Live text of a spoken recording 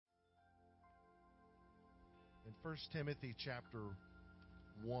First Timothy chapter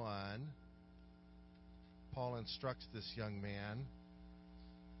 1, Paul instructs this young man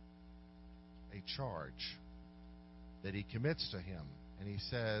a charge that he commits to him. And he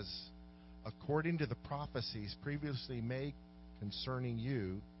says, according to the prophecies previously made concerning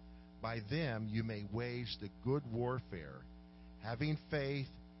you, by them you may wage the good warfare, having faith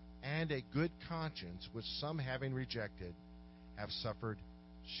and a good conscience, which some, having rejected, have suffered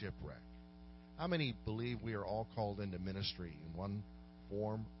shipwreck. How many believe we are all called into ministry in one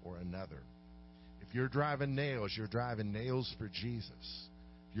form or another? If you're driving nails, you're driving nails for Jesus.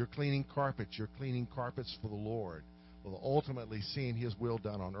 If you're cleaning carpets, you're cleaning carpets for the Lord. Well, ultimately seeing His will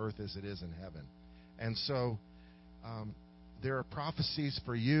done on earth as it is in heaven. And so there are prophecies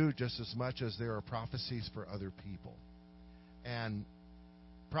for you just as much as there are prophecies for other people. And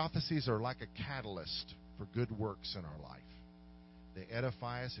prophecies are like a catalyst for good works in our life. They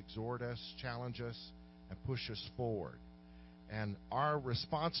edify us, exhort us, challenge us, and push us forward. And our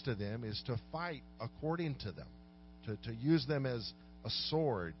response to them is to fight according to them, to use them as a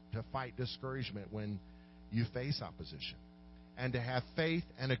sword to fight discouragement when you face opposition, and to have faith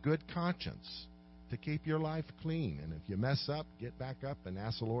and a good conscience to keep your life clean. And if you mess up, get back up and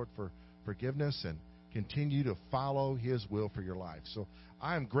ask the Lord for forgiveness and continue to follow His will for your life. So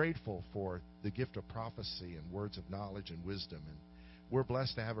I am grateful for the gift of prophecy and words of knowledge and wisdom. And we're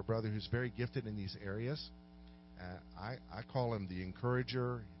blessed to have a brother who's very gifted in these areas. I call him the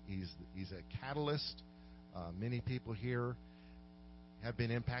encourager. He's a catalyst. Many people here have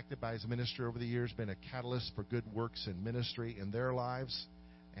been impacted by his ministry over the years, been a catalyst for good works in ministry in their lives.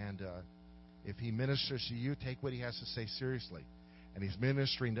 And if he ministers to you, take what he has to say seriously. And he's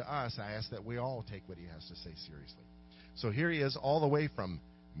ministering to us. I ask that we all take what he has to say seriously. So here he is, all the way from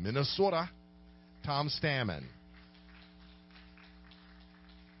Minnesota, Tom Stammen.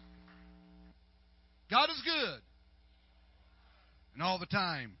 God is good. And all the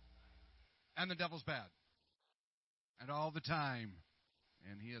time. And the devil's bad. And all the time.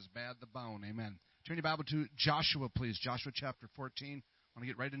 And he is bad the bone. Amen. Turn your Bible to Joshua, please. Joshua chapter 14. I want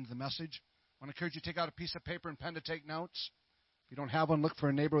to get right into the message. I want to encourage you to take out a piece of paper and pen to take notes. If you don't have one, look for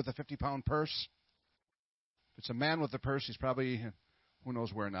a neighbor with a 50-pound purse. If it's a man with a purse, he's probably, who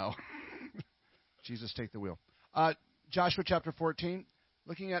knows where now. Jesus, take the wheel. Joshua chapter 14,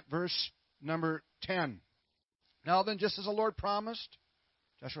 looking at verse number 10. Now then, just as the Lord promised,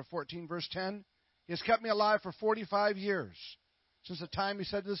 Joshua 14, verse 10, He has kept me alive for 45 years, since the time He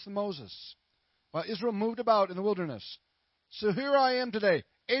said this to Moses, while Israel moved about in the wilderness. So here I am today,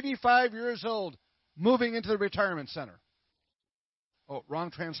 85 years old, moving into the retirement center. Oh,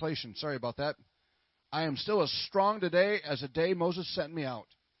 wrong translation. Sorry about that. I am still as strong today as the day Moses sent me out.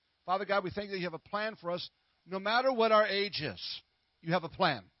 Father God, we thank you that you have a plan for us. No matter what our age is, you have a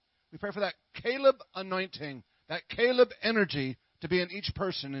plan. We pray for that Caleb anointing, that Caleb energy to be in each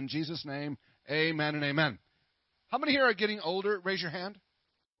person. In Jesus' name, amen and amen. How many here are getting older? Raise your hand.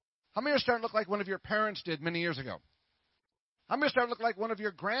 How many are starting to look like one of your parents did many years ago? How many are starting to look like one of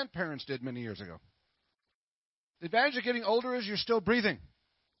your grandparents did many years ago? The advantage of getting older is you're still breathing.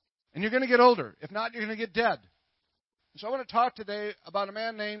 And you're going to get older. If not, you're going to get dead. So I want to talk today about a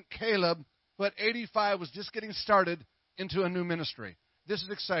man named Caleb, who at 85 was just getting started into a new ministry. This is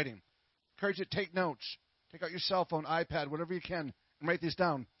exciting. I encourage you to take notes. Take out your cell phone, iPad, whatever you can, and write these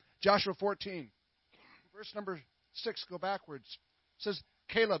down. Joshua 14, verse number 6, go backwards. It says,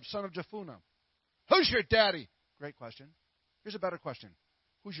 Caleb, son of Jephunneh. Who's your daddy? Great question. Here's a better question.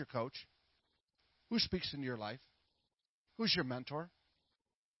 Who's your coach? Who speaks into your life? Who's your mentor?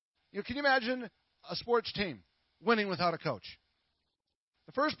 Can you imagine a sports team winning without a coach?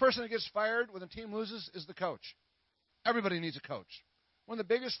 The first person that gets fired when the team loses is the coach. Everybody needs a coach. One of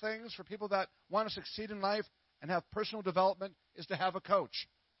the biggest things for people that want to succeed in life and have personal development is to have a coach.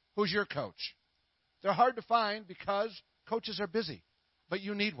 Who's your coach? They're hard to find because coaches are busy, but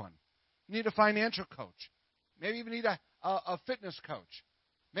you need one. You need a financial coach. Maybe you need a fitness coach.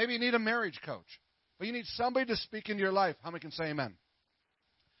 Maybe you need a marriage coach. But you need somebody to speak into your life. How many can say amen?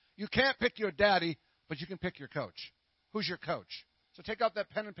 You can't pick your daddy, but you can pick your coach. Who's your coach? So take out that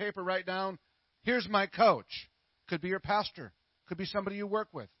pen and paper, write down, here's my coach. Could be your pastor. Could be somebody you work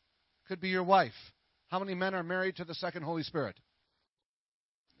with. Could be your wife. How many men are married to the second Holy Spirit?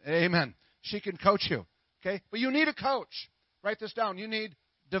 Amen. She can coach you. Okay? But you need a coach. Write this down. You need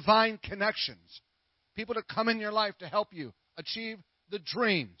divine connections. People to come in your life to help you achieve the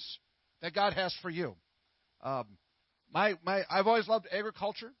dreams that God has for you. I've always loved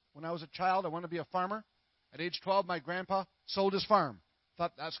agriculture. When I was a child, I wanted to be a farmer. At age 12, my grandpa sold his farm.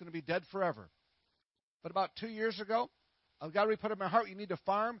 Thought that's going to be dead forever. But about 2 years ago, God really put in my heart, you need to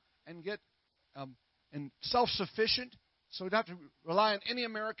farm and get and self-sufficient, so he'd have to rely on any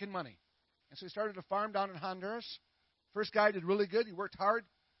American money. And so he started a farm down in Honduras. First guy did really good. He worked hard,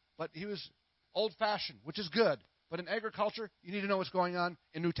 but he was old-fashioned, which is good. But in agriculture, you need to know what's going on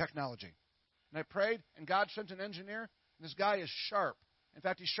in new technology. And I prayed, and God sent an engineer, and this guy is sharp. In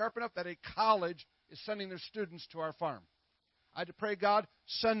fact, he's sharp enough that a college is sending their students to our farm. I had to pray, God,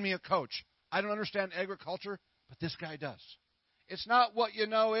 send me a coach. I don't understand agriculture, but this guy does. It's not what you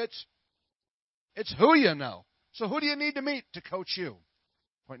know, it's who you know. So who do you need to meet to coach you?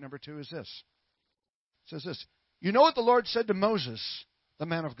 Point number 2 is this. It says this. You know what the Lord said to Moses, the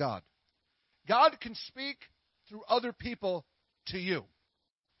man of God. God can speak through other people to you.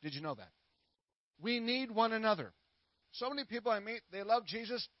 Did you know that? We need one another. So many people I meet, they love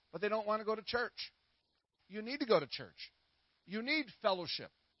Jesus, but they don't want to go to church. You need to go to church. You need fellowship.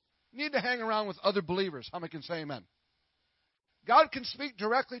 You need to hang around with other believers. How many can say amen? God can speak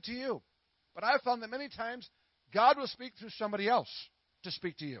directly to you. But I've found that many times God will speak through somebody else to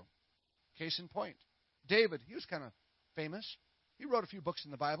speak to you. Case in point. David, he was kind of famous. He wrote a few books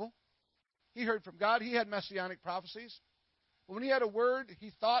in the Bible. He heard from God. He had messianic prophecies. But when he had a word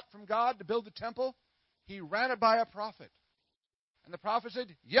he thought from God to build the temple, he ran it by a prophet. And the prophet said,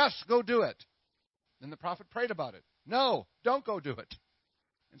 yes, go do it. Then the prophet prayed about it. No, don't go do it.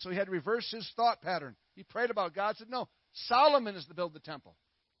 And so he had to reverse his thought pattern. He prayed about it. God said, no, Solomon is to build the temple.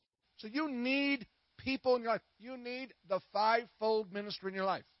 So you need people in your life. You need the fivefold ministry in your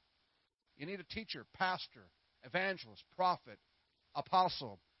life. You need a teacher, pastor, evangelist, prophet,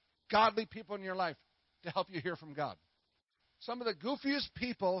 apostle, godly people in your life to help you hear from God. Some of the goofiest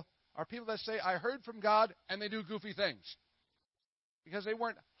people are people that say, I heard from God, and they do goofy things. Because they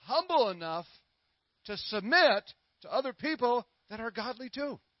weren't humble enough to submit to other people that are godly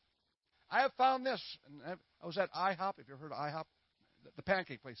too. I have found this, and I was at IHOP. If you've heard of IHOP, the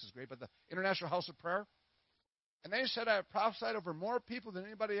pancake place is great, but the International House of Prayer. And they said I have prophesied over more people than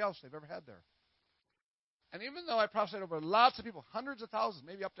anybody else they've ever had there. And even though I prophesied over lots of people, hundreds of thousands,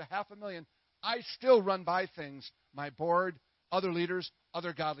 maybe up to 500,000, I still run by things, my board, other leaders,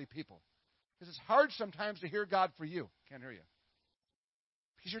 other godly people. Because it's hard sometimes to hear God for you. Can't hear you.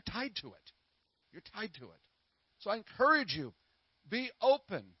 Because you're tied to it. You're tied to it. So I encourage you, be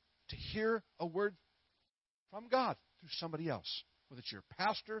open to hear a word from God through somebody else. Whether it's your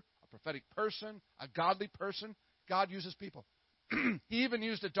pastor, a prophetic person, a godly person, God uses people. He even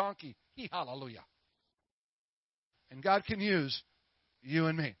used a donkey. Hallelujah. And God can use you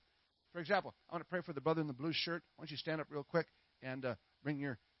and me. For example, I want to pray for the brother in the blue shirt. Why don't you stand up real quick and bring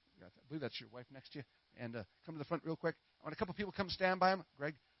your, I believe that's your wife next to you, and come to the front real quick. I want a couple people come stand by him.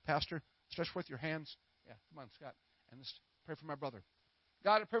 Greg, pastor, stretch forth your hands. Yeah, come on, Scott. And just pray for my brother.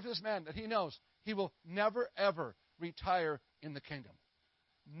 God, I pray for this man that he knows he will never, ever retire in the kingdom.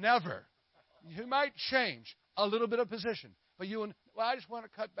 Never. He might change a little bit of position. But I just want to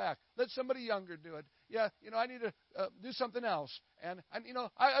cut back. Let somebody younger do it. Yeah, I need to do something else. And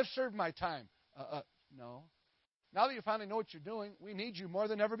I've served my time. No. Now that you finally know what you're doing, we need you more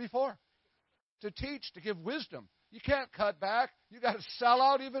than ever before. To teach, to give wisdom. You can't cut back. You've got to sell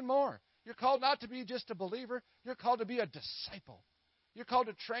out even more. You're called not to be just a believer. You're called to be a disciple. You're called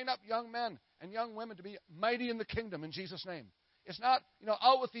to train up young men and young women to be mighty in the kingdom in Jesus' name. It's not,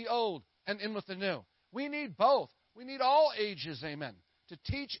 out with the old and in with the new. We need both. We need all ages, amen, to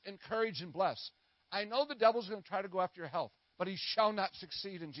teach, encourage, and bless. I know the devil's going to try to go after your health, but he shall not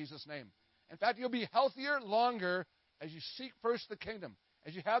succeed in Jesus' name. In fact, you'll be healthier longer as you seek first the kingdom,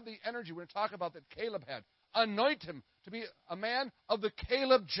 as you have the energy. We're going to talk about that Caleb had. Anoint him to be a man of the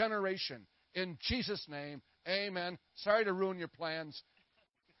Caleb generation. In Jesus' name, amen. Sorry to ruin your plans.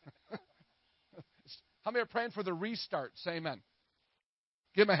 How many are praying for the restart? Say amen.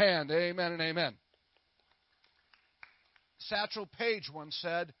 Give him a hand. Amen and amen. Satchel Paige once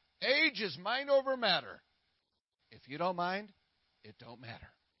said, age is mind over matter. If you don't mind, it don't matter.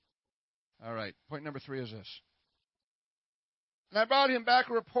 All right, point number 3 is this. And I brought him back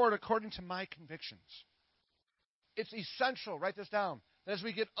a report according to my convictions. It's essential, write this down, that as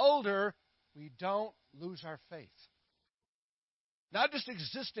we get older, we don't lose our faith. Not just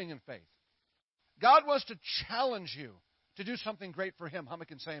existing in faith. God wants to challenge you to do something great for Him. How many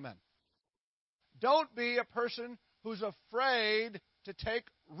can say amen? Don't be a person who's afraid to take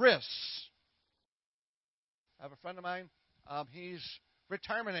risks. I have a friend of mine. He's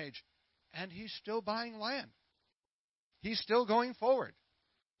retirement age, and he's still buying land. He's still going forward.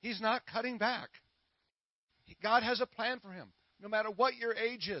 He's not cutting back. God has a plan for him. No matter what your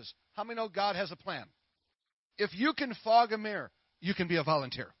age is, how many know God has a plan? If you can fog a mirror, you can be a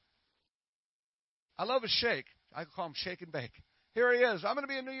volunteer. I love a shake. I call him shake and bake. Here he is. I'm going to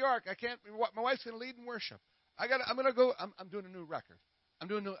be in New York. My wife's going to lead in worship. I'm going to go. I'm doing a new record. I'm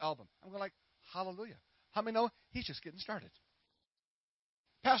doing a new album. I'm going like, hallelujah. How many know he's just getting started?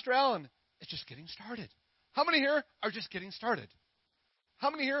 Pastor Allen is just getting started. How many here are just getting started? How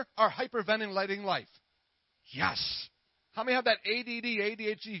many here are hyperventilating life? Yes. How many have that ADD,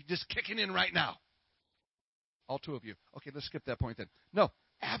 ADHD just kicking in right now? All two of you. Okay, let's skip that point then. No,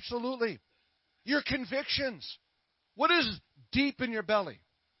 absolutely. Your convictions. What is deep in your belly?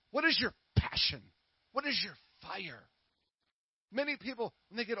 What is your passion? What is your fire? Many people,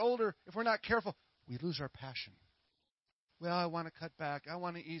 when they get older, if we're not careful, we lose our passion. Well, I want to cut back. I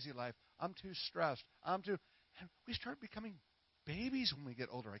want an easy life. I'm too stressed. And we start becoming babies when we get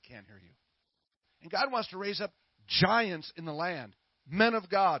older. I can't hear you. And God wants to raise up giants in the land, men of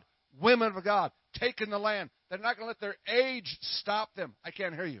God, women of God, taking the land. They're not going to let their age stop them. I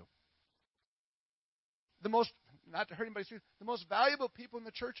can't hear you. Not to hurt anybody's feelings, the most valuable people in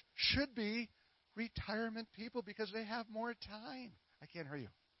the church should be retirement people because they have more time. I can't hear you.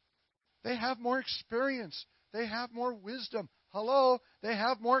 They have more experience. They have more wisdom. Hello? They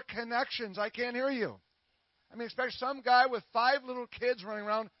have more connections. I can't hear you. I mean, expect some guy with 5 little kids running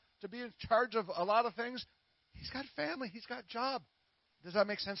around to be in charge of a lot of things. He's got family. He's got job. Does that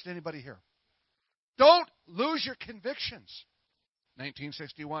make sense to anybody here? Don't lose your convictions.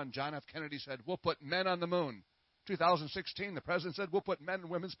 1961, John F. Kennedy said, we'll put men on the moon. 2016, the president said, we'll put men in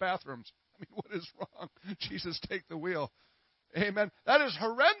women's bathrooms. I mean, what is wrong? Jesus, take the wheel. Amen. That is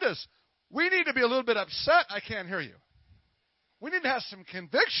horrendous. We need to be a little bit upset. I can't hear you. We need to have some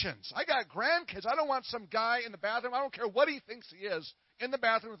convictions. I got grandkids. I don't want some guy in the bathroom. I don't care what he thinks he is, in the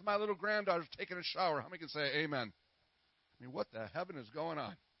bathroom with my little granddaughter taking a shower. How many can say amen? I mean, what the heaven is going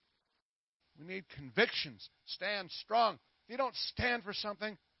on? We need convictions. Stand strong. If you don't stand for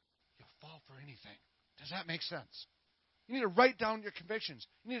something, you'll fall for anything. Does that make sense? You need to write down your convictions.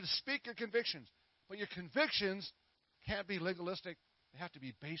 You need to speak your convictions. But your convictions can't be legalistic. They have to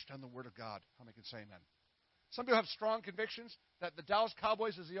be based on the Word of God. How many can say amen? Some people have strong convictions that the Dallas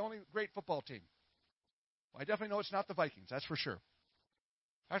Cowboys is the only great football team. Well, I definitely know it's not the Vikings. That's for sure.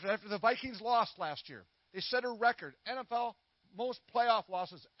 After the Vikings lost last year, they set a record. NFL, most playoff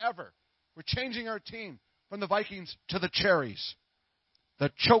losses ever. We're changing our team from the Vikings to the Cherries.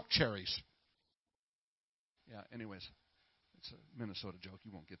 The choke cherries. Yeah, anyways. It's a Minnesota joke.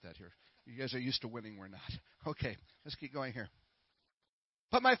 You won't get that here. You guys are used to winning. We're not. Okay, let's keep going here.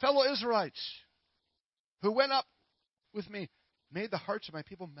 But my fellow Israelites, who went up with me, made the hearts of my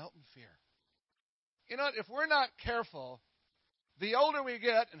people melt in fear. You know what? If we're not careful, the older we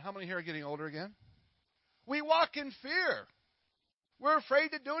get, and how many here are getting older again? We walk in fear. We're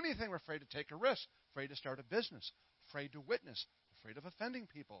afraid to do anything. We're afraid to take a risk, afraid to start a business, afraid to witness, afraid of offending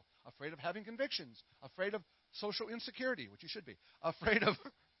people, afraid of having convictions, afraid of social insecurity, which you should be, afraid of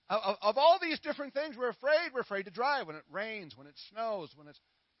all these different things. We're afraid. We're afraid to drive when it rains, when it snows,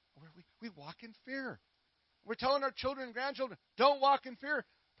 we walk in fear. We're telling our children and grandchildren, don't walk in fear.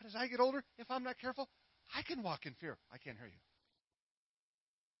 But as I get older, if I'm not careful, I can walk in fear. I can't hear you.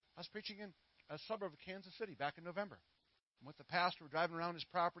 I was preaching in a suburb of Kansas City back in November. I'm with the pastor. We're driving around his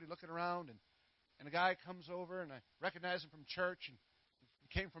property, looking around, and a guy comes over, and I recognize him from church, and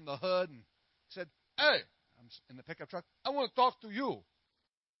he came from the hood, and said, hey, I'm in the pickup truck, I want to talk to you.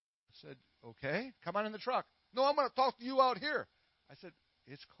 I said, okay, come on in the truck. No, I'm going to talk to you out here. I said,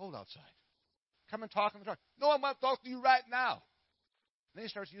 it's cold outside. Come and talk in the truck. No, I'm going to talk to you right now. And then he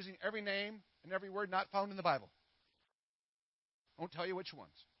starts using every name and every word not found in the Bible. I won't tell you which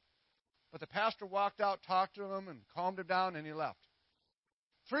ones. But the pastor walked out, talked to him, and calmed him down, and he left.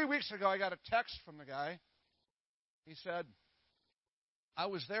 3 weeks ago, I got a text from the guy. He said, I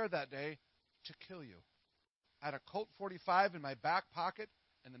was there that day to kill you. I had a Colt 45 in my back pocket,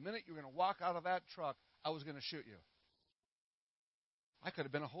 and the minute you were going to walk out of that truck, I was going to shoot you. I could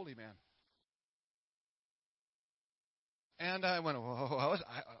have been a holy man. And I went, whoa,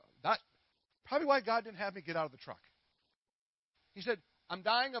 that probably why God didn't have me get out of the truck. He said, I'm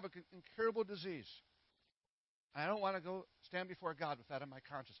dying of an incurable disease. I don't want to go stand before God with that on my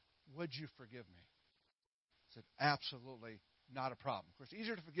conscience. Would you forgive me? I said, absolutely not a problem. Of course,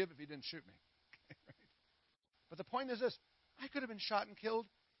 easier to forgive if he didn't shoot me. Right? But the point is this. I could have been shot and killed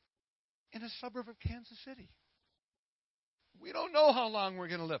in a suburb of Kansas City. We don't know how long we're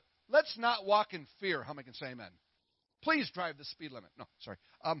going to live. Let's not walk in fear. How many can say amen? Please drive the speed limit. No, sorry.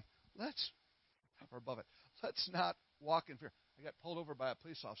 Let's, we're above it. Let's not walk in fear. I got pulled over by a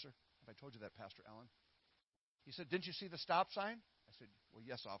police officer. Have I told you that, Pastor Allen? He said, didn't you see the stop sign? I said, well,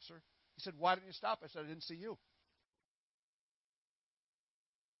 yes, officer. He said, why didn't you stop? I said, I didn't see you.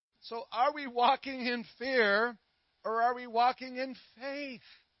 So are we walking in fear or are we walking in faith?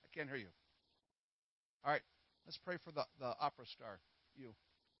 I can't hear you. All right, let's pray for the opera star, you.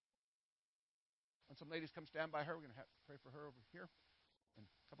 When some ladies come stand by her, we're going to pray for her over here. And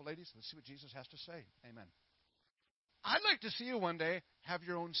a couple ladies, let's see what Jesus has to say. Amen. I'd like to see you one day have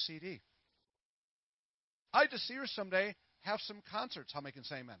your own CD. I'd like to see her someday have some concerts. How many can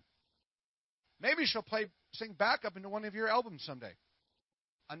say amen? Maybe she'll sing backup into one of your albums someday.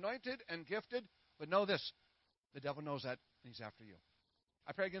 Anointed and gifted, but know this, the devil knows that, and he's after you.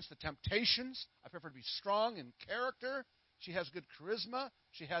 I pray against the temptations. I pray for her to be strong in character. She has good charisma.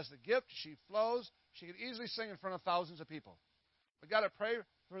 She has the gift. She flows. She can easily sing in front of thousands of people. But God, I pray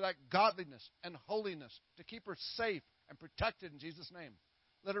for that godliness and holiness to keep her safe and protected in Jesus' name.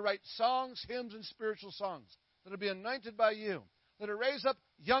 Let her write songs, hymns, and spiritual songs. Let her be anointed by you. Let her raise up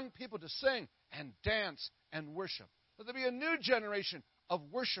young people to sing and dance and worship. Let there be a new generation of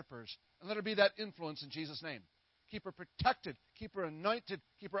worshipers, and let her be that influence in Jesus' name. Keep her protected. Keep her anointed.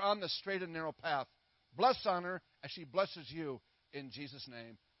 Keep her on the straight and narrow path. Bless on her as she blesses you in Jesus'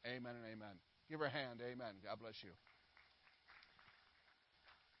 name. Amen and amen. Give her a hand. Amen. God bless you.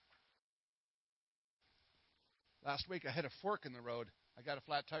 Last week I hit a fork in the road. I got a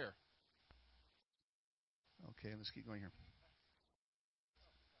flat tire. Okay, let's keep going here.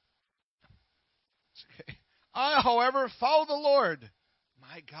 It's okay. I, however, follow the Lord,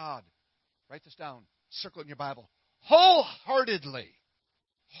 my God. Write this down. Circle it in your Bible. Wholeheartedly.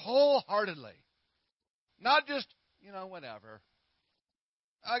 Wholeheartedly. Not just, whatever.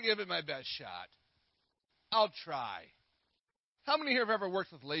 I'll give it my best shot. I'll try. How many here have ever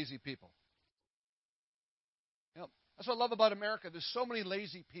worked with lazy people? That's what I love about America. There's so many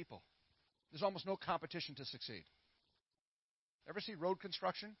lazy people. There's almost no competition to succeed. Ever see road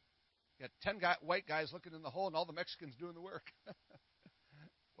construction? You got 10 white guys looking in the hole and all the Mexicans doing the work.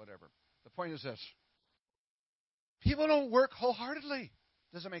 Whatever. The point is this. People don't work wholeheartedly.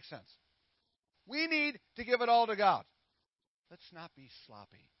 Does it make sense? We need to give it all to God. Let's not be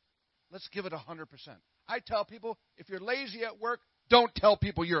sloppy. Let's give it 100%. I tell people, if you're lazy at work, don't tell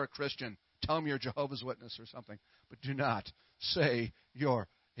people you're a Christian. Tell them you're a Jehovah's Witness or something. But do not say you're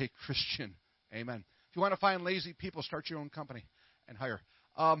a Christian. Amen. If you want to find lazy people, start your own company and hire.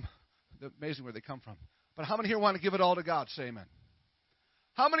 Amazing where they come from. But how many here want to give it all to God? Say amen.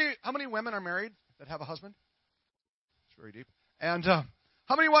 How many women are married that have a husband? It's very deep. And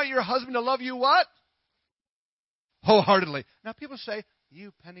how many want your husband to love you what? Wholeheartedly. Now people say,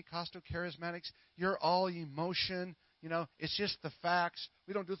 you Pentecostal charismatics, you're all emotion. It's just the facts.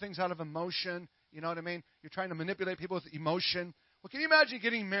 We don't do things out of emotion. You know what I mean? You're trying to manipulate people with emotion. Well, can you imagine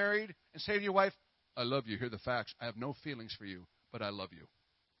getting married and say to your wife, I love you. Here are the facts. I have no feelings for you, but I love you.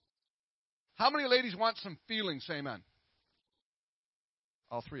 How many ladies want some feelings? Say amen.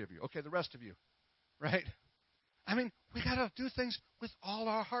 All three of you. Okay, the rest of you. Right? I mean, we got to do things with all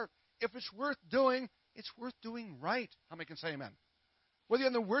our heart. If it's worth doing, it's worth doing right. How many can say amen? Whether you're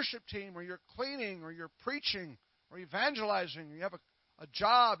on the worship team or you're cleaning or you're preaching or evangelizing, or you have a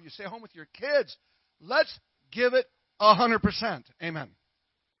job, you stay home with your kids, let's give it 100%. Amen.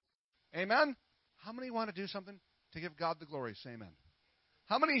 Amen? How many want to do something to give God the glory? Say amen.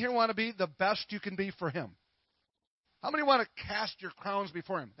 How many here want to be the best you can be for Him? How many want to cast your crowns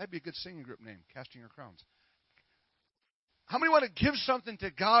before Him? That'd be a good singing group name, Casting Your Crowns. How many want to give something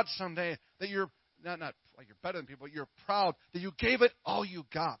to God someday that you're, not like you're better than people, you're proud that you gave it all you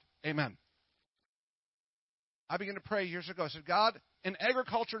got? Amen. I began to pray years ago. I said, God, in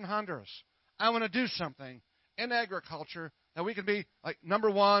agriculture in Honduras, I want to do something in agriculture that we can be like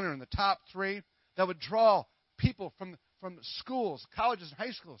number one or in the top 3 that would draw people from schools, colleges, and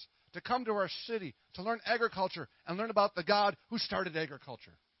high schools to come to our city to learn agriculture and learn about the God who started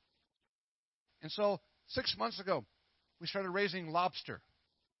agriculture. And so 6 months ago, we started raising lobster.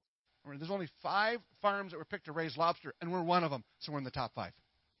 There's only 5 farms that were picked to raise lobster, and we're one of them, so we're in the top 5.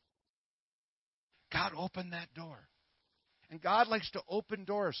 God opened that door. And God likes to open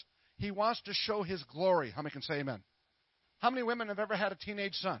doors. He wants to show His glory. How many can say amen? How many women have ever had a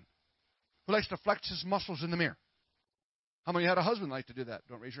teenage son who likes to flex his muscles in the mirror? How many had a husband like to do that?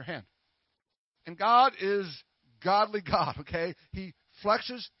 Don't raise your hand. And God is godly God, okay? He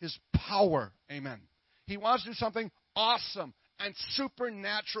flexes His power. Amen. He wants to do something awesome and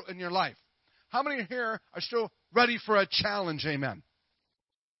supernatural in your life. How many here are still ready for a challenge? Amen.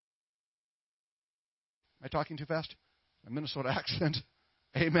 Am I talking too fast? A Minnesota accent.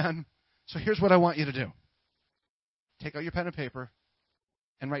 Amen. So here's what I want you to do. Take out your pen and paper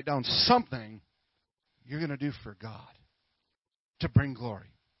and write down something you're going to do for God to bring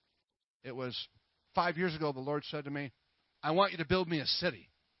glory. It was 5 years ago the Lord said to me, I want you to build me a city.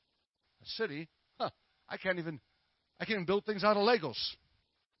 A city? I can't even I can't even build things out of Legos.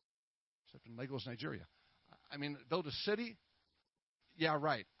 Except in Legos, Nigeria. I mean, build a city? Yeah,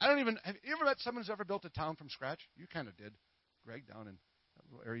 right. Have you ever met someone who's ever built a town from scratch? You kind of did, Greg, down in that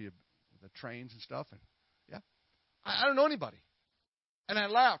little area with the trains and stuff. And yeah, I don't know anybody. And I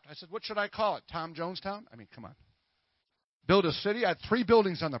laughed. I said, what should I call it? Tom Jonestown? I mean, come on. Build a city? I had 3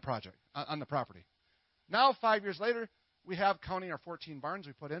 buildings on the project, on the property. Now, 5 years later, we have, counting our 14 barns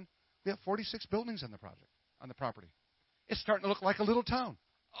we put in, we have 46 buildings on the project, on the property. It's starting to look like a little town.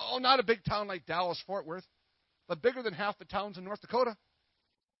 Oh, not a big town like Dallas, Fort Worth, but bigger than half the towns in North Dakota.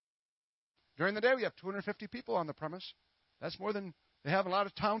 During the day, we have 250 people on the premise. That's more than they have a lot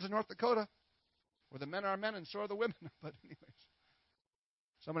of towns in North Dakota, where the men are men and so are the women. But anyways,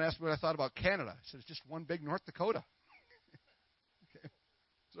 someone asked me what I thought about Canada. I said, it's just one big North Dakota. Okay.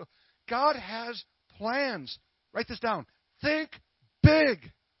 So God has plans. Write this down. Think big.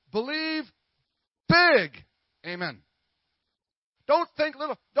 Believe big. Amen. Don't think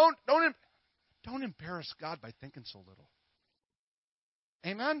little. Don't embarrass God by thinking so little.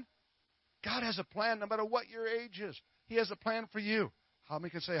 Amen? God has a plan no matter what your age is. He has a plan for you. How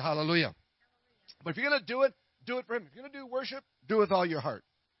many can say hallelujah? But if you're going to do it for Him. If you're going to do worship, do it with all your heart.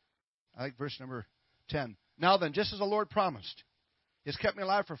 I like verse number 10. Now then, just as the Lord promised, He has kept me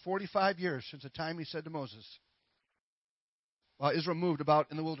alive for 45 years since the time He said to Moses, while Israel moved about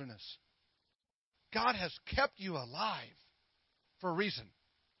in the wilderness. God has kept you alive for a reason.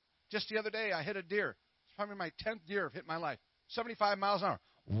 Just the other day, I hit a deer. It's probably my 10th deer I've hit in my life. 75 miles an hour.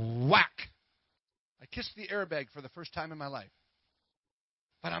 Whack! I kissed the airbag for the first time in my life.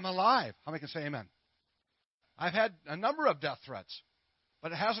 But I'm alive. How many can say amen? I've had a number of death threats,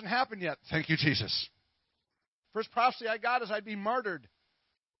 but it hasn't happened yet. Thank you, Jesus. First prophecy I got is I'd be martyred.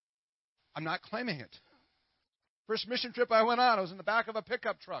 I'm not claiming it. First mission trip I went on, I was in the back of a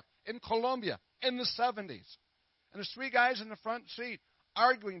pickup truck in Colombia in the 70s. And there's 3 guys in the front seat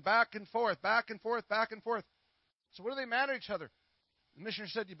arguing back and forth, back and forth, back and forth. So what do they mad at each other? The missioner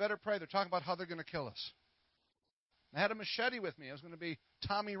said, you better pray. They're talking about how they're going to kill us. I had a machete with me. I was going to be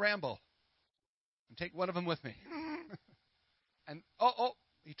Tommy Rambo and take one of them with me. And,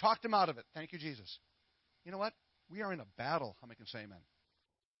 he talked him out of it. Thank you, Jesus. You know what? We are in a battle. How many can say amen?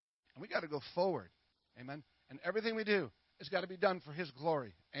 And we got to go forward. Amen. And everything we do has got to be done for His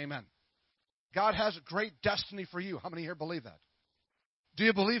glory. Amen. God has a great destiny for you. How many here believe that? Do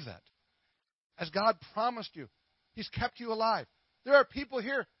you believe that? As God promised you, He's kept you alive. There are people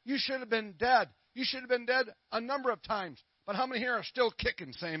here, you should have been dead. You should have been dead a number of times. But how many here are still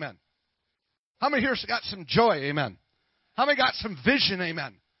kicking? Say amen. How many here got some joy? Amen. How many got some vision?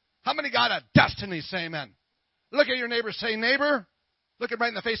 Amen. How many got a destiny? Say amen. Look at your neighbor. Say, neighbor. Look him right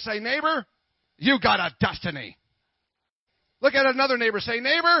in the face. Say, neighbor, you got a destiny. Look at another neighbor. Say,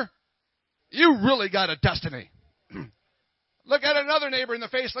 neighbor, you really got a destiny. Look at another neighbor in the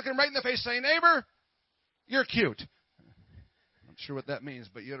face. Look him right in the face. Say, neighbor, you're cute. I'm not sure what that means,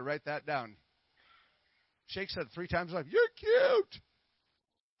 but you got to write that down. Shake said 3 times in life, you're cute.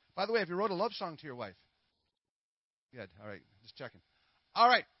 By the way, have you wrote a love song to your wife? Good. All right. Just checking. All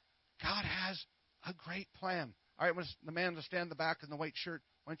right. God has a great plan. All right. The man to stand in the back in the white shirt,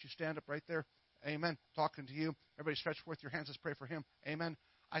 why don't you stand up right there? Amen. Talking to you. Everybody stretch forth your hands. Let's pray for him. Amen.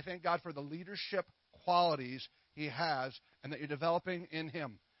 I thank God for the leadership qualities He has and that you're developing in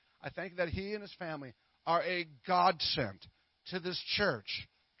him. I thank that he and his family are a godsend to this church.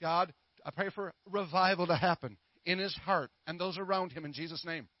 God, I pray for revival to happen in his heart and those around him in Jesus'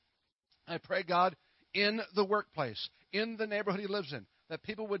 name. I pray, God, in the workplace, in the neighborhood he lives in, that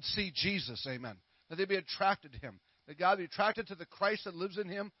people would see Jesus, amen, that they'd be attracted to him, that God be attracted to the Christ that lives in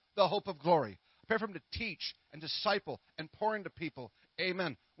him, the hope of glory. I pray for him to teach and disciple and pour into people,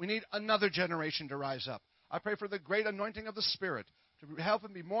 amen. We need another generation to rise up. I pray for the great anointing of the Spirit to help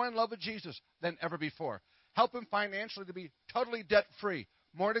him be more in love with Jesus than ever before. Help him financially to be totally debt-free,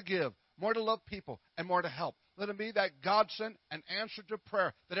 more to give, more to love people, and more to help. Let him be that God sent an answer to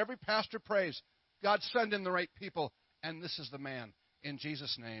prayer that every pastor prays. God, send in the right people, and this is the man. In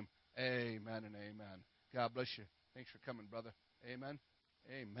Jesus' name, amen and amen. God bless you. Thanks for coming, brother. Amen.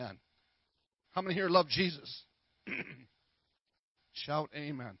 Amen. How many here love Jesus? Shout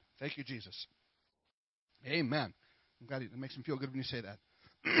amen. Thank you, Jesus. Amen. I'm glad it makes him feel good when you say that.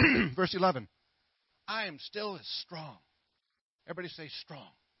 Verse 11. I am still as strong. Everybody say strong.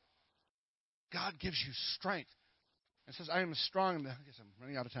 God gives you strength. It says, I am as strong. I guess I'm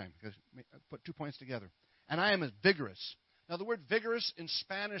running out of time because I put 2 points together. And I am as vigorous. Now, the word vigorous in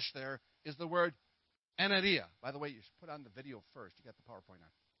Spanish there is the word energia. By the way, you should put on the video first. You got the PowerPoint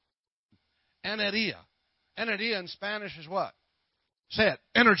on. Energia. Energia in Spanish is what? Say it.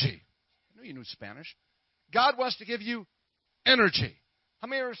 Energy. I knew you knew Spanish. God wants to give you energy. How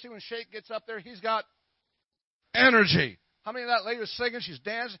many ever see when Shake gets up there, he's got energy? How many of that lady was singing? She's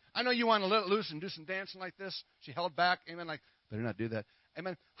dancing. I know you want to let it loose and do some dancing like this. She held back. Amen. Like, better not do that.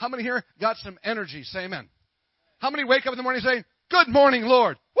 Amen. How many here got some energy? Say amen. How many wake up in the morning and say, good morning,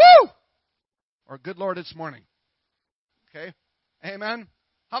 Lord? Woo! Or good Lord, it's morning. Okay. Amen.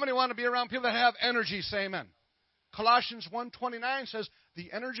 How many want to be around people that have energy? Say amen. Colossians 1:29 says,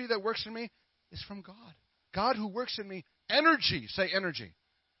 the energy that works in me is from God. God who works in me, energy. Say energy.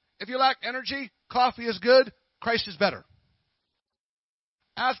 If you lack energy, coffee is good, Christ is better.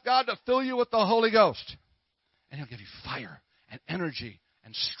 Ask God to fill you with the Holy Ghost. And He'll give you fire and energy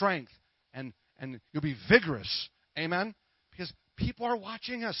and strength. And you'll be vigorous. Amen? Because people are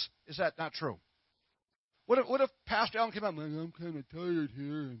watching us. Is that not true? What if Pastor Allen came up and I'm kind of tired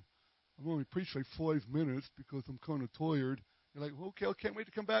here, and I'm only preached like 5 minutes because I'm kind of tired. You're like, okay, I can't wait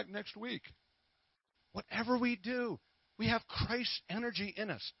to come back next week. Whatever we do, we have Christ's energy in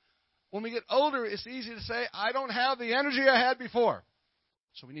us. When we get older, it's easy to say, I don't have the energy I had before.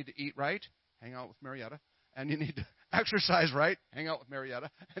 So we need to eat right, hang out with Marietta, and you need to exercise right, hang out with Marietta,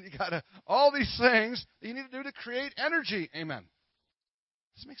 and you got to, all these things that you need to do to create energy. Amen.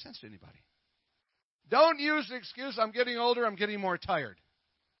 Does this make sense to anybody? Don't use the excuse, I'm getting older, I'm getting more tired.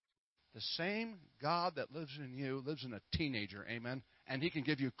 The same God that lives in you lives in a teenager, amen, and He can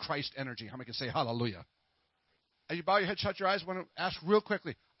give you Christ energy. How many can say hallelujah? As you bow your head, shut your eyes, I want to ask real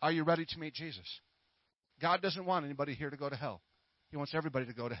quickly, are you ready to meet Jesus? God doesn't want anybody here to go to hell. He wants everybody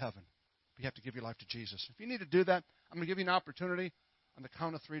to go to heaven. But you have to give your life to Jesus. If you need to do that, I'm going to give you an opportunity on the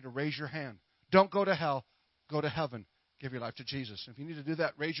count of 3 to raise your hand. Don't go to hell. Go to heaven. Give your life to Jesus. If you need to do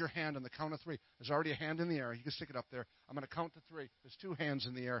that, raise your hand on the count of 3. There's already a hand in the air. You can stick it up there. I'm going to count to 3. There's 2 hands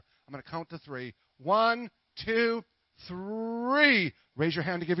in the air. I'm going to count to 3. 1, 2, 3. Raise your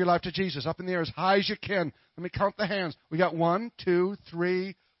hand to give your life to Jesus. Up in the air as high as you can. Let me count the hands. We got 1, 2,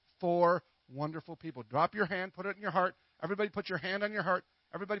 3, 4 wonderful people. Drop your hand. Put it in your heart. Everybody put your hand on your heart.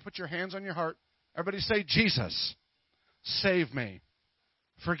 Everybody put your hands on your heart. Everybody say, Jesus, save me.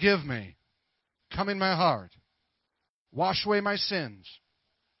 Forgive me. Come in my heart. Wash away my sins.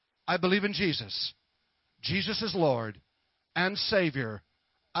 I believe in Jesus. Jesus is Lord and Savior.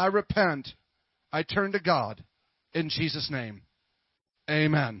 I repent. I turn to God in Jesus' name.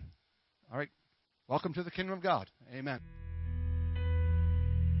 Amen. All right. Welcome to the kingdom of God. Amen.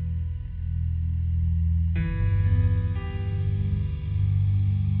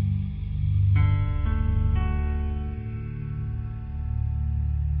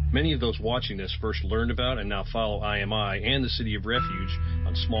 Many of those watching this first learned about and now follow IMI and the City of Refuge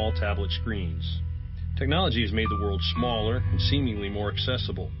on small tablet screens. Technology has made the world smaller and seemingly more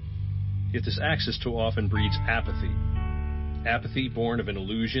accessible. Yet this access too often breeds apathy. Apathy born of an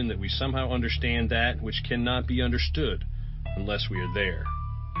illusion that we somehow understand that which cannot be understood unless we are there.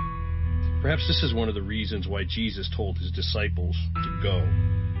 Perhaps this is one of the reasons why Jesus told His disciples to go.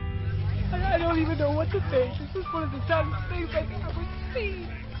 I don't even know what to think. This is one of the saddest things I've ever seen.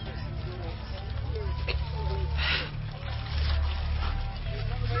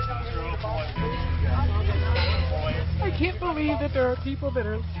 I can't believe that there are people that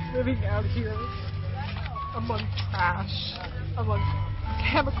are living out here among trash, among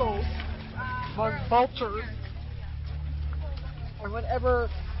chemicals, among vultures, or whatever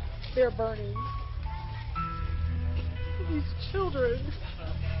they're burning. These children,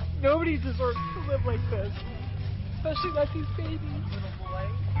 nobody deserves to live like this, especially not these babies.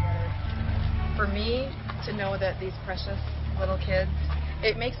 For me to know that these precious little kids,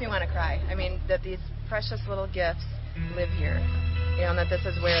 it makes me want to cry. I mean, that these precious little gifts live here. You know, and that this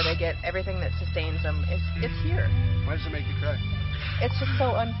is where they get everything that sustains them. It's here. Why does it make you cry? It's just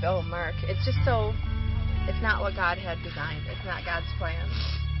so unfilled, Mark. It's just so, it's not what God had designed. It's not God's plan.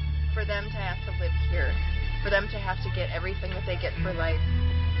 For them to have to live here. For them to have to get everything that they get for life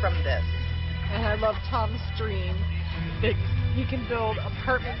from this. And I love Tom's dream that he can build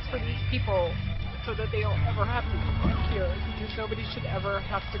apartments for these people so that they don't ever have to come back here, because nobody should ever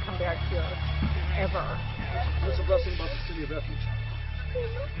have to come back here, ever. What's the blessing about the City of Refuge?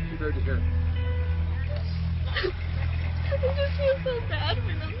 Be very to hear. I just feel so bad for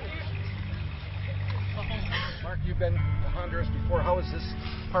them here. Mark, you've been to Honduras before. How has this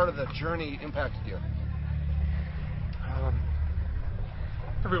part of the journey impacted you?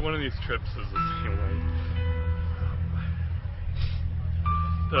 Every one of these trips is the same way.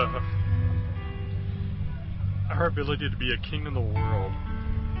 Our ability to be a king in the world,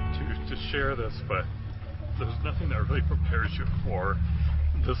 to share this, but there's nothing that really prepares you for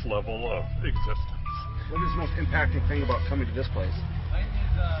this level of existence. What is the most impacting thing about coming to this place?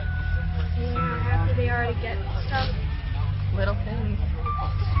 how happy they are to get stuff. Little things.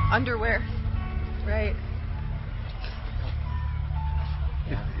 Underwear. Right.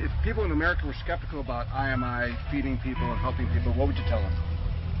 If people in America were skeptical about IMI feeding people and helping people, what would you tell them?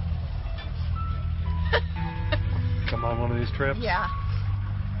 Come on one of these trips. Yeah.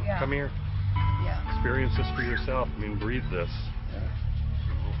 Come here. Yeah. Experience this for yourself. I mean, breathe this.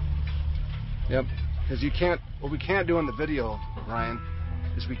 Yep. Because you can't. What we can't do in the video, Ryan,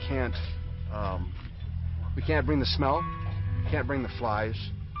 is we can't bring the smell, can't bring the flies,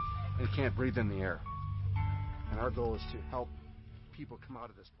 and can't breathe in the air. And our goal is to help people come out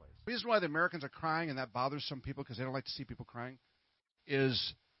of this place. The reason why the Americans are crying, and that bothers some people because they don't like to see people crying,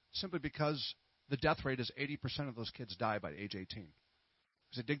 is simply because the death rate is 80% of those kids die by age 18. Because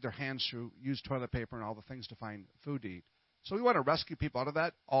they dig their hands through, use toilet paper and all the things to find food to eat. So we want to rescue people out of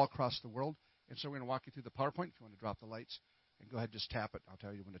that all across the world. And so we're going to walk you through the PowerPoint. If you want to drop the lights, and go ahead and just tap it. I'll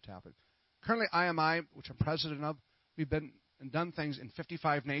tell you when to tap it. Currently, IMI, which I'm president of, we've been and done things in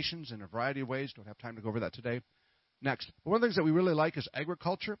 55 nations in a variety of ways. Don't have time to go over that today. Next. But one of the things that we really like is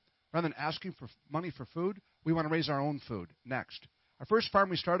agriculture. Rather than asking for money for food, we want to raise our own food. Next. Our first farm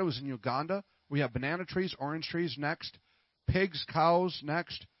we started was in Uganda. We have banana trees, orange trees. Next. Pigs, cows.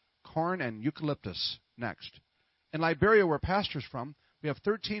 Next. Corn and eucalyptus. Next. In Liberia, where Pastor's from, we have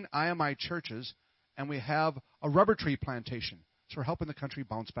 13 IMI churches, and we have a rubber tree plantation. So we're helping the country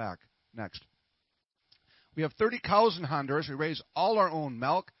bounce back. Next. We have 30 cows in Honduras. We raise all our own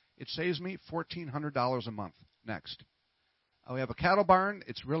milk. It saves me $1,400 a month. Next. We have a cattle barn.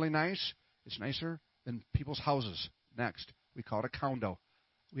 It's really nice. It's nicer than people's houses. Next. We call it a condo.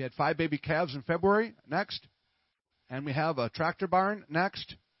 We had 5 baby calves in February. Next. And we have a tractor barn.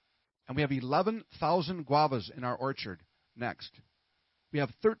 Next. And we have 11,000 guavas in our orchard. Next. We have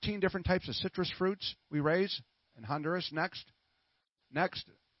 13 different types of citrus fruits we raise in Honduras. Next. Next.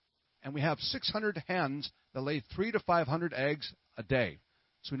 And we have 600 hens that lay 300 to 500 eggs a day.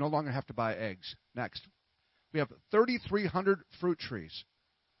 So we no longer have to buy eggs. Next. We have 3,300 fruit trees.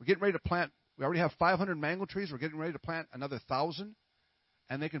 We're getting ready to plant. We already have 500 mango trees. We're getting ready to plant another 1,000.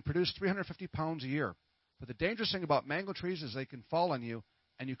 And they can produce 350 pounds a year. But the dangerous thing about mango trees is they can fall on you,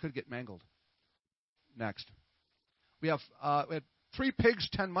 and you could get mangled. Next. We had 3 pigs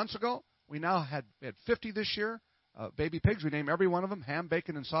 10 months ago. We had 50 this year. Baby pigs. We name every one of them ham,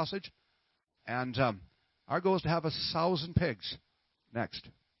 bacon, and sausage. And our goal is to have 1,000 pigs. Next.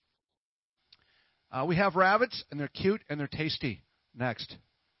 We have rabbits, and they're cute, and they're tasty. Next.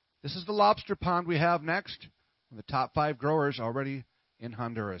 This is the lobster pond we have next. The top 5 growers already in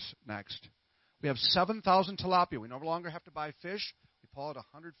Honduras. Next. We have 7,000 tilapia. We no longer have to buy fish. We pull out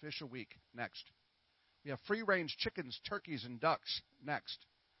 100 fish a week. Next. We have free-range chickens, turkeys, and ducks. Next.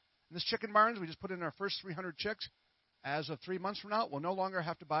 In this chicken barns, we just put in our first 300 chicks. As of 3 months from now, we'll no longer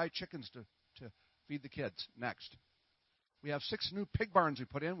have to buy chickens to feed the kids. Next. We have 6 new pig barns we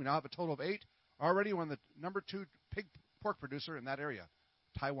put in. We now have a total of 8. Already we're the number 2 pork producer in that area.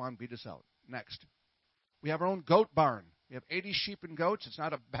 Taiwan beat us out. Next. We have our own goat barn. We have 80 sheep and goats. It's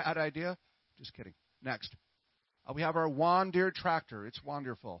not a bad idea. Just kidding. Next. We have our Juan Deere tractor. It's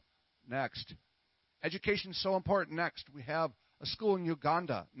wonderful. Next. Education is so important. Next. We have a school in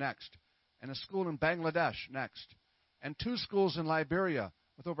Uganda. Next. And a school in Bangladesh. Next. And 2 schools in Liberia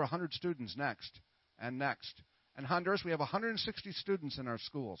with over 100 students. Next. And next. In Honduras, we have 160 students in our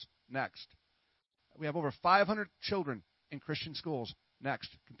schools. Next. We have over 500 children in Christian schools. Next.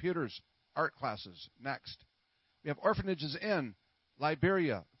 Computers, art classes. Next. We have orphanages in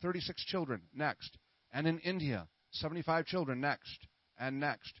Liberia, 36 children. Next. And in India, 75 children. Next. And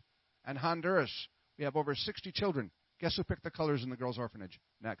next. And Honduras, we have over 60 children. Guess who picked the colors in the girls' orphanage?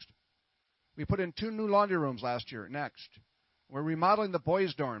 Next. We put in 2 new laundry rooms last year. Next. We're remodeling the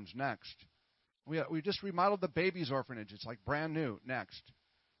boys' dorms. Next. We just remodeled the babies' orphanage. It's like brand new. Next.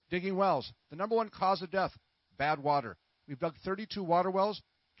 Digging wells. The number 1 cause of death, bad water. We've dug 32 water wells,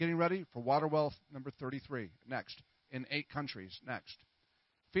 getting ready for water well number 33. Next. In 8 countries. Next.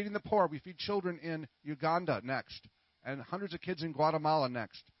 Feeding the poor. We feed children in Uganda. Next. And hundreds of kids in Guatemala.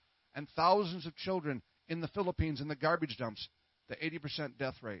 Next. And thousands of children in the Philippines in the garbage dumps. The 80%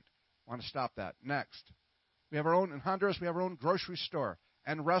 death rate. Want to stop that. Next. We have our own, in Honduras, we have our own grocery store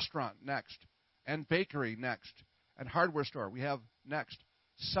and restaurant. Next. And bakery. Next. And hardware store. We have next.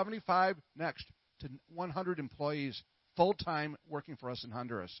 75 next to 100 employees full-time working for us in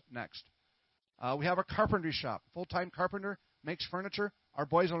Honduras. Next. We have a carpentry shop. Full-time carpenter makes furniture. Our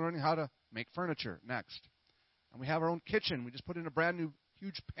boys are learning how to make furniture. Next. And we have our own kitchen. We just put in a brand new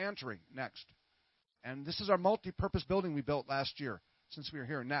huge pantry. Next. And this is our multi-purpose building we built last year since we were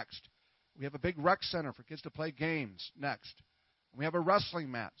here. Next. We have a big rec center for kids to play games. Next. We have a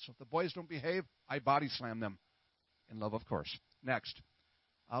wrestling mat. So if the boys don't behave, I body slam them. In love, of course. Next.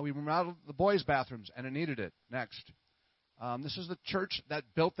 We remodeled the boys' bathrooms, and it needed it. Next. This is the church that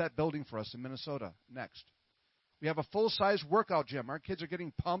built that building for us in Minnesota. Next. We have a full-size workout gym. Our kids are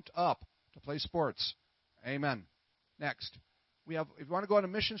getting pumped up to play sports. Amen. Next. We have, if you want to go on a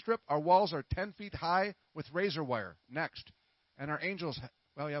mission trip, our walls are 10 feet high with razor wire. Next. And our angels,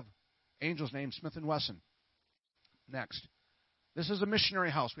 well, we have angels named Smith & Wesson. Next. This is a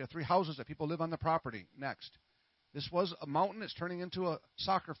missionary house. We have 3 houses that people live on the property. Next. This was a mountain. It's turning into a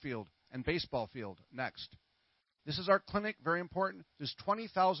soccer field and baseball field. Next. This is our clinic. Very important. There's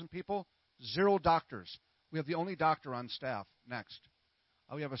 20,000 people, 0 doctors. We have the only doctor on staff. Next.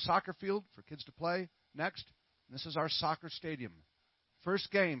 We have a soccer field for kids to play. Next. This is our soccer stadium. First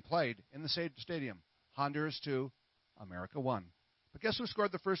game played in the stadium. Honduras 2, America 1. But guess who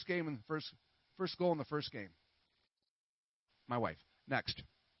scored the first game in the first goal in the first game? My wife. Next.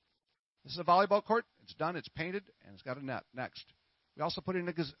 This is a volleyball court. It's done. It's painted, and it's got a net. Next. We also put in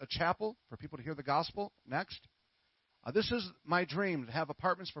a chapel for people to hear the gospel. Next. This is my dream, to have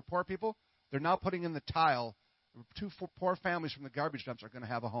apartments for poor people. They're now putting in the tile. 2 poor families from the garbage dumps are going to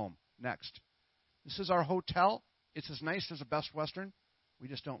have a home. Next. This is our hotel. It's as nice as a Best Western. We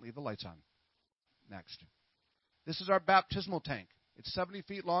just don't leave the lights on. Next. This is our baptismal tank. It's 70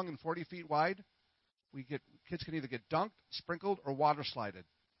 feet long and 40 feet wide. Kids can either get dunked, sprinkled, or water slided.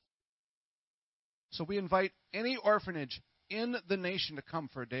 So we invite any orphanage in the nation to come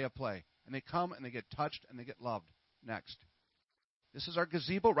for a day of play. And they come and they get touched and they get loved. Next. This is our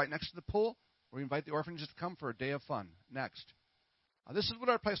gazebo right next to the pool, where we invite the orphanages to come for a day of fun. Next. This is what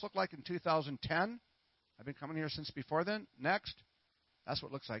our place looked like in 2010. I've been coming here since before then. Next. That's what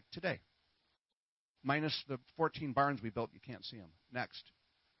it looks like today. Minus the 14 barns we built. You can't see them. Next.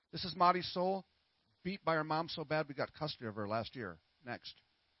 This is Maudie's soul, beat by her mom so bad we got custody of her last year. Next.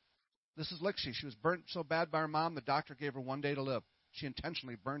 This is Lixie. She was burnt so bad by her mom, the doctor gave her 1 day to live. She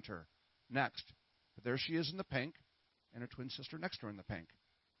intentionally burnt her. Next. But there she is in the pink, and her twin sister next to her in the pink.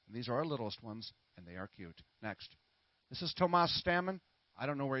 And these are our littlest ones, and they are cute. Next. This is Tomas Stammen. I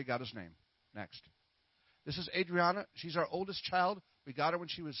don't know where he got his name. Next. This is Adriana. She's our oldest child. We got her when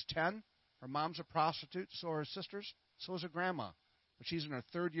she was 10. Her mom's a prostitute, so are her sisters, so is her grandma. But she's in her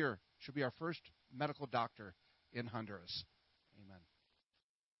 3rd year. She'll be our first medical doctor in Honduras. Amen.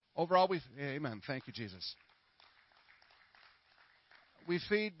 Overall, amen. Thank you, Jesus. We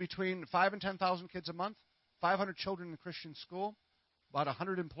feed between 5,000 and 10,000 kids a month, 500 children in Christian school, about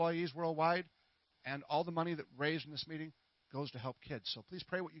 100 employees worldwide, and all the money that raised in this meeting goes to help kids. So please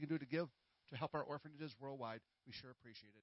pray what you can do to give to help our orphanages worldwide. We sure appreciate it.